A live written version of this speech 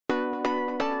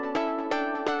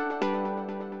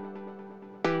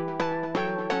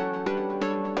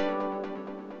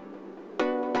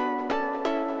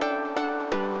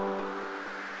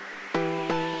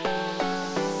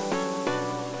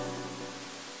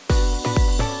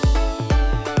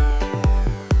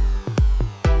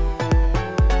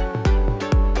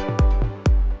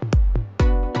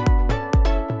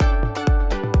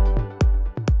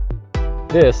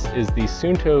This is the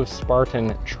Suunto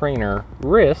Spartan Trainer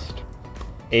Wrist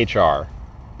HR,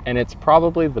 and it's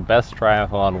probably the best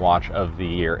triathlon watch of the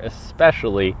year,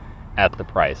 especially at the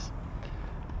price.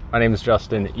 My name is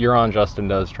Justin, you're on Justin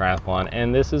Does Triathlon,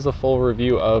 and this is a full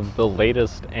review of the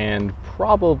latest and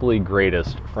probably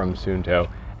greatest from Suunto.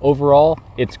 Overall,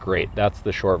 it's great. That's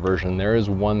the short version. There is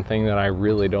one thing that I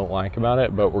really don't like about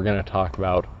it, but we're going to talk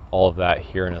about all of that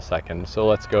here in a second. So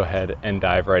let's go ahead and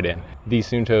dive right in. The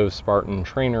Suunto Spartan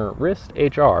Trainer Wrist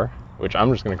HR, which I'm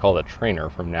just going to call the Trainer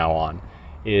from now on,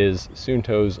 is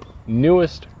Suunto's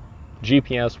newest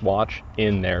GPS watch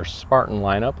in their Spartan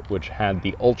lineup, which had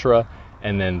the Ultra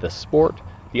and then the Sport.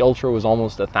 The Ultra was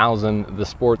almost $1,000. The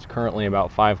Sport's currently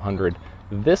about $500.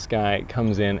 This guy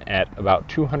comes in at about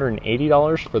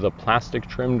 $280 for the plastic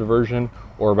trimmed version,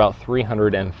 or about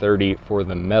 $330 for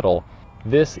the metal.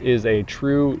 This is a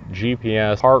true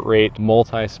GPS heart rate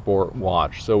multi-sport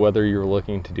watch. So whether you're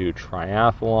looking to do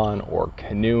triathlon or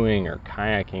canoeing or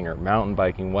kayaking or mountain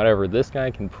biking, whatever, this guy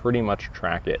can pretty much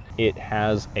track it. It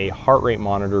has a heart rate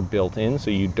monitor built in, so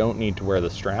you don't need to wear the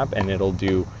strap, and it'll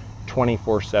do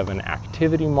 24/7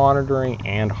 activity monitoring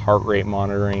and heart rate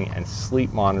monitoring and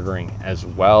sleep monitoring, as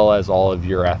well as all of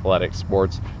your athletic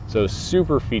sports. So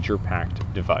super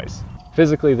feature-packed device.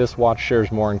 Physically, this watch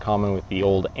shares more in common with the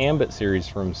old Ambit series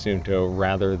from Suunto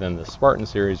rather than the Spartan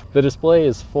series. The display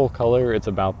is full color. It's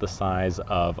about the size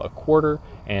of a quarter,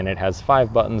 and it has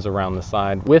 5 buttons around the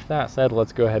side. With that said,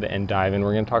 let's go ahead and dive in.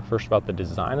 We're going to talk first about the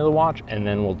design of the watch, and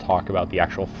then we'll talk about the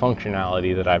actual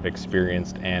functionality that I've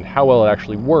experienced and how well it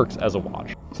actually works as a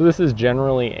watch. So this is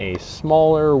generally a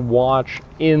smaller watch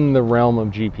in the realm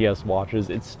of GPS watches.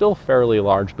 It's still fairly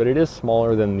large, but it is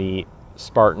smaller than the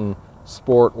Spartan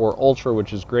Sport or Ultra,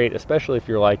 which is great, especially if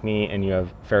you're like me and you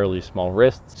have fairly small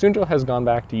wrists. Suunto has gone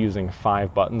back to using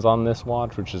 5 buttons on this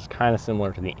watch, which is kind of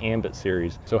similar to the Ambit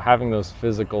series. So having those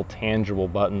physical, tangible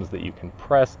buttons that you can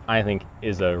press, I think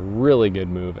is a really good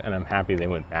move, and I'm happy they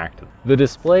went back to them. The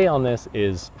display on this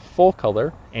is full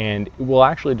color, and it will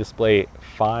actually display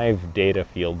 5 data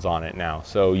fields on it now.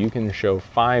 So you can show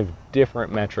 5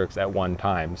 different metrics at one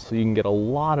time. So you can get a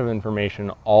lot of information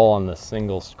all on the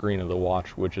single screen of the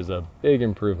watch, which is a big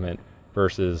improvement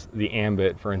versus the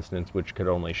Ambit, for instance, which could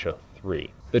only show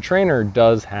 3. The Trainer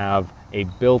does have a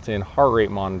built-in heart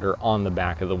rate monitor on the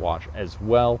back of the watch as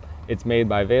well. It's made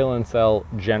by Valencell,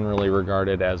 generally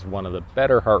regarded as one of the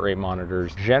better heart rate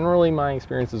monitors. Generally, my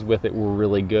experiences with it were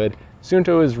really good.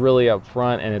 Suunto is really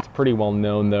upfront, and it's pretty well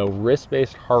known, though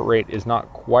wrist-based heart rate is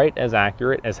not quite as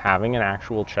accurate as having an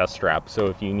actual chest strap. So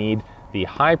if you need the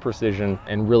high precision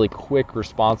and really quick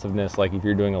responsiveness, like if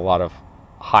you're doing a lot of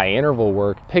high interval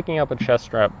work, picking up a chest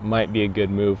strap might be a good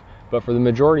move. But for the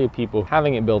majority of people,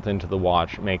 having it built into the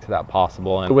watch makes that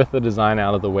possible. And with the design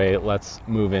out of the way, let's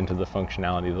move into the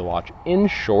functionality of the watch. In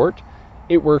short,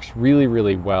 it works really,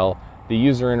 really well. The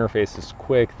user interface is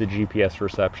quick, the GPS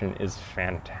reception is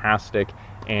fantastic,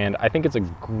 and I think it's a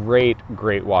great,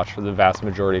 great watch for the vast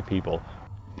majority of people.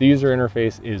 The user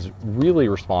interface is really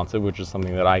responsive, which is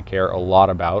something that I care a lot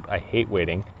about. I hate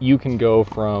waiting. You can go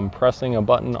from pressing a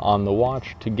button on the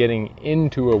watch to getting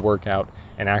into a workout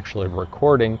and actually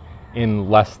recording in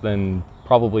less than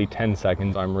probably 10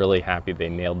 seconds. I'm really happy they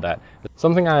nailed that.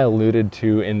 Something I alluded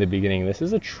to in the beginning, this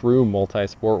is a true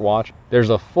multi-sport watch. There's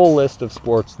a full list of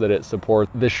sports that it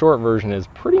supports. The short version is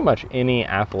pretty much any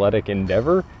athletic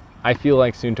endeavor I feel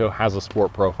like Suunto has a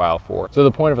sport profile for. So the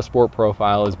point of a sport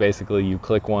profile is basically you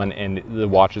click one and the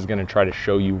watch is going to try to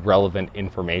show you relevant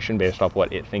information based off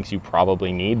what it thinks you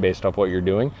probably need based off what you're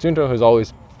doing. Suunto has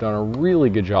always done a really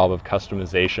good job of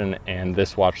customization, and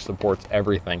this watch supports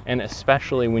everything. And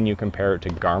especially when you compare it to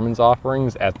Garmin's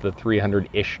offerings at the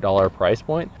 $300-ish price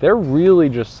point, they're really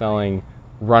just selling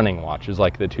running watches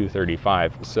like the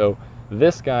 235. So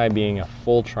this guy being a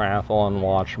full triathlon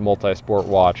watch, multi-sport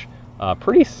watch,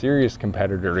 pretty serious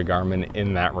competitor to Garmin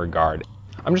in that regard.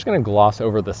 I'm just going to gloss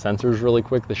over the sensors really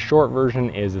quick. The short version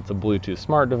is it's a Bluetooth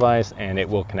smart device, and it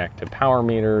will connect to power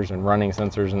meters and running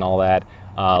sensors and all that.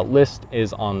 List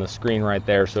is on the screen right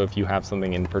there, so if you have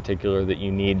something in particular that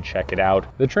you need, check it out.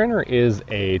 The Trainer is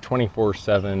a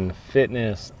 24/7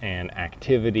 fitness and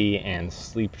activity and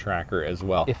sleep tracker as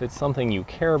well. If it's something you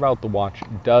care about, the watch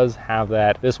does have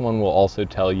that. This one will also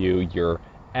tell you your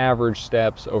average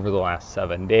steps over the last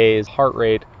 7 days, heart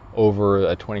rate over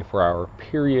a 24-hour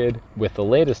period. With the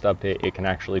latest update, it can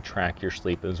actually track your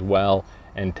sleep as well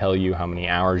and tell you how many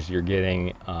hours you're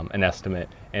getting, an estimate,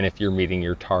 and if you're meeting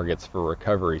your targets for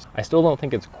recoveries. I still don't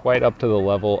think it's quite up to the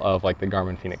level of like the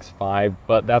Garmin Fenix 5,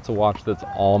 but that's a watch that's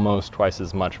almost twice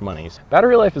as much money.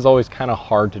 Battery life is always kind of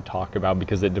hard to talk about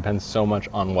because it depends so much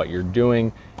on what you're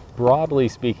doing. Broadly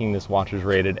speaking, this watch is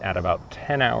rated at about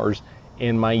 10 hours.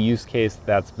 In my use case,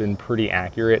 that's been pretty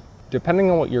accurate.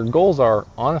 Depending on what your goals are,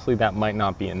 honestly, that might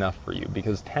not be enough for you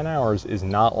because 10 hours is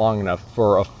not long enough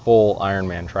for a full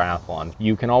Ironman triathlon.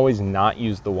 You can always not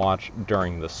use the watch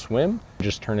during the swim.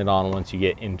 Just turn it on once you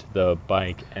get into the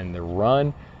bike and the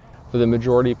run. For the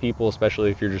majority of people,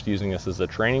 especially if you're just using this as a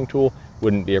training tool,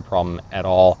 wouldn't be a problem at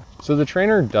all. So the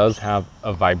trainer does have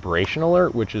a vibration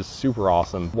alert, which is super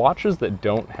awesome. Watches that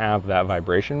don't have that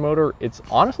vibration motor, it's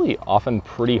honestly often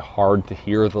pretty hard to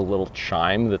hear the little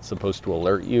chime that's supposed to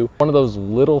alert you. One of those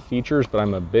little features, but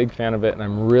I'm a big fan of it, and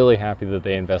I'm really happy that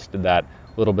they invested that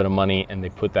little bit of money and they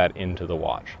put that into the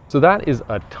watch. So that is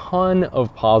a ton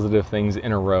of positive things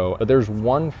in a row, but there's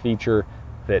one feature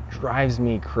that drives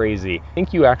me crazy. I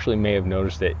think you actually may have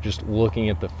noticed it just looking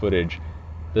at the footage.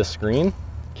 The screen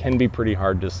can be pretty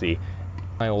hard to see.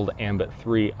 My old Ambit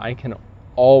 3, I can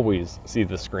always see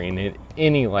the screen in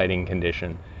any lighting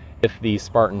condition. With the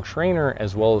Spartan Trainer,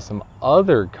 as well as some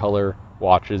other color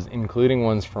watches, including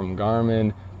ones from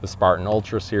Garmin, the Spartan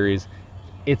Ultra series,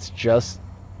 it's just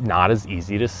not as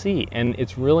easy to see. And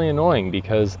it's really annoying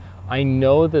because I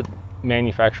know that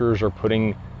manufacturers are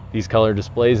putting these color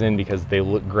displays in because they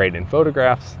look great in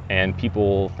photographs and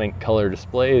people think color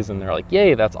displays and they're like,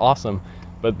 yay, that's awesome.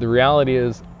 But the reality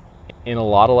is, in a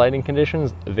lot of lighting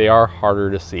conditions, they are harder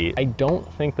to see. I don't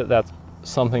think that that's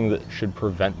something that should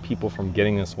prevent people from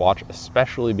getting this watch,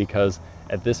 especially because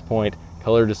at this point,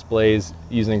 color displays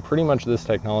using pretty much this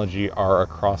technology are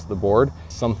across the board,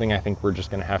 something I think we're just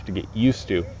gonna have to get used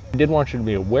to. I did want you to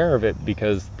be aware of it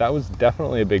because that was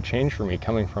definitely a big change for me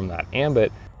coming from that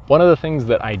Ambit. One of the things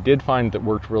that I did find that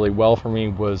worked really well for me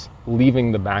was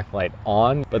leaving the backlight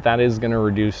on, but that is going to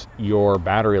reduce your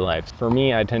battery life. For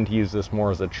me, I tend to use this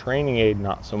more as a training aid,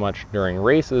 not so much during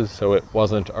races, so it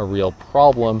wasn't a real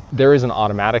problem. There is an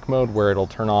automatic mode where it'll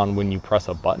turn on when you press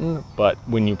a button, but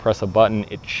when you press a button,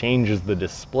 it changes the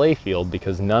display field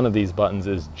because none of these buttons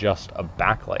is just a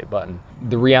backlight button.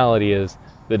 The reality is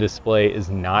the display is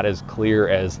not as clear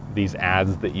as these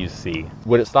ads that you see.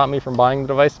 Would it stop me from buying the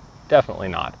device? Definitely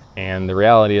not. And the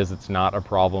reality is it's not a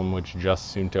problem which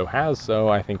just Suunto has, so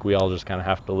I think we all just kind of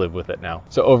have to live with it now.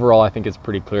 So overall, I think it's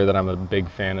pretty clear that I'm a big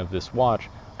fan of this watch.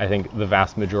 I think the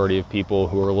vast majority of people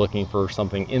who are looking for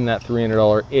something in that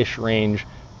 $300-ish range,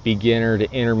 beginner to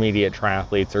intermediate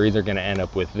triathletes, are either going to end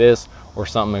up with this or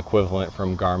something equivalent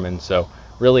from Garmin. So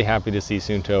really happy to see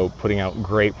Suunto putting out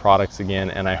great products again,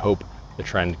 and I hope the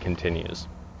trend continues.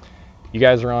 You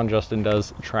guys are on Justin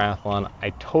Does Triathlon. I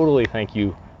totally thank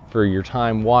you for your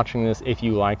time watching this. If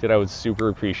you liked it, I would super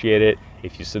appreciate it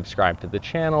if you subscribe to the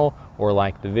channel or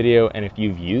like the video. And if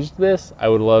you've used this, I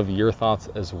would love your thoughts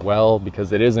as well,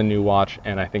 because it is a new watch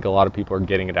and I think a lot of people are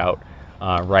getting it out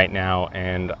right now.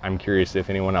 And I'm curious if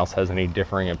anyone else has any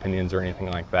differing opinions or anything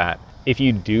like that. If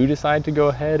you do decide to go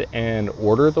ahead and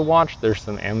order the watch, there's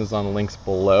some Amazon links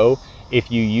below. If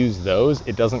you use those,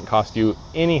 it doesn't cost you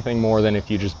anything more than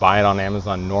if you just buy it on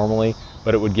Amazon normally,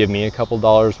 but it would give me a couple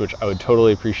dollars, which I would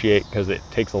totally appreciate because it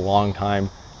takes a long time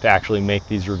to actually make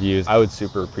these reviews. I would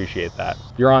super appreciate that.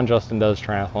 You're on Justin Does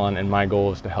Triathlon, and my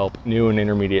goal is to help new and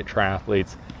intermediate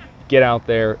triathletes get out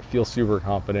there, feel super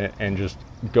confident, and just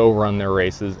go run their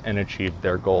races and achieve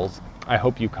their goals. I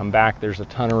hope you come back. There's a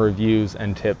ton of reviews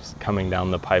and tips coming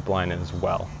down the pipeline as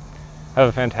well. Have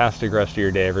a fantastic rest of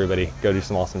your day, everybody. Go do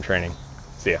some awesome training.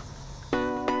 See ya.